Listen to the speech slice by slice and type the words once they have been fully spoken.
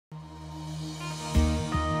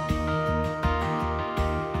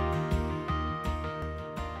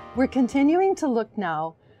We're continuing to look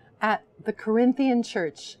now at the Corinthian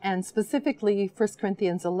church, and specifically 1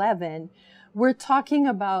 Corinthians 11. We're talking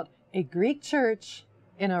about a Greek church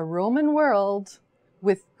in a Roman world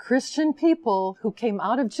with Christian people who came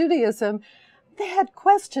out of Judaism. They had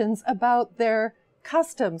questions about their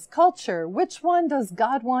customs, culture. Which one does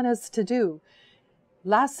God want us to do?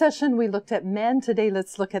 Last session we looked at men. Today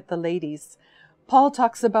let's look at the ladies. Paul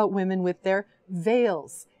talks about women with their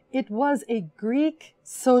veils. It was a Greek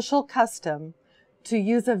social custom to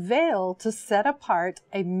use a veil to set apart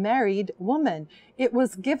a married woman. It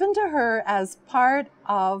was given to her as part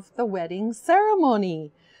of the wedding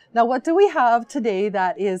ceremony. Now, what do we have today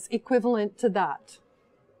that is equivalent to that?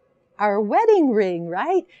 Our wedding ring,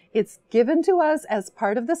 right? It's given to us as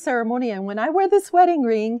part of the ceremony. And when I wear this wedding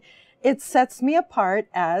ring, it sets me apart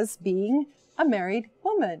as being a married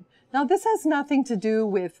woman. Now, this has nothing to do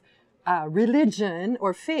with religion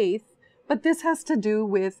or faith, but this has to do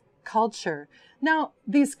with culture. Now,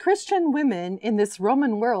 these Christian women in this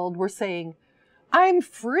Roman world were saying, I'm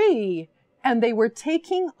free. And they were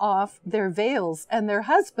taking off their veils, and their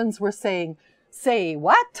husbands were saying, say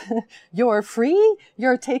what? You're free?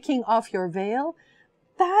 You're taking off your veil?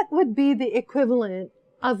 That would be the equivalent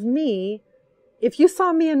of me. If you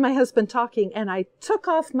saw me and my husband talking and I took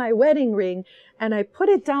off my wedding ring and I put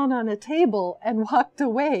it down on a table and walked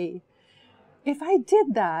away, if I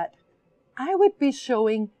did that, I would be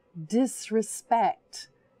showing disrespect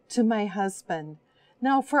to my husband.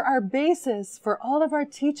 Now, for our basis, for all of our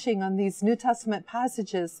teaching on these New Testament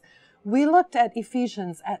passages, we looked at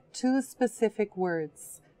Ephesians at two specific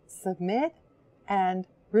words, submit and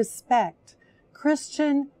respect.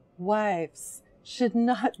 Christian wives should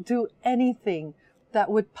not do anything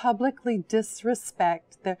that would publicly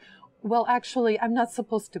disrespect their... Well, actually, I'm not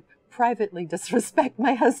supposed to privately disrespect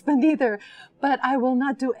my husband either, but I will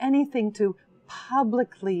not do anything to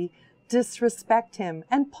publicly disrespect him.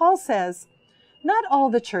 And Paul says, not all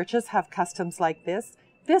the churches have customs like this.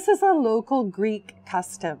 This is a local Greek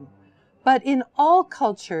custom. But in all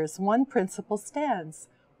cultures, one principle stands.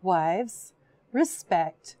 Wives,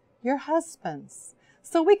 respect your husbands.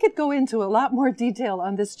 So we could go into a lot more detail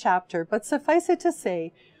on this chapter, but suffice it to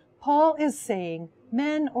say, Paul is saying,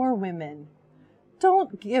 men or women,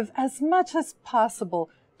 don't give as much as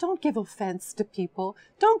possible. Don't give offense to people.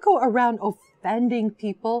 Don't go around offending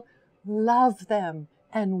people. Love them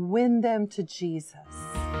and win them to Jesus.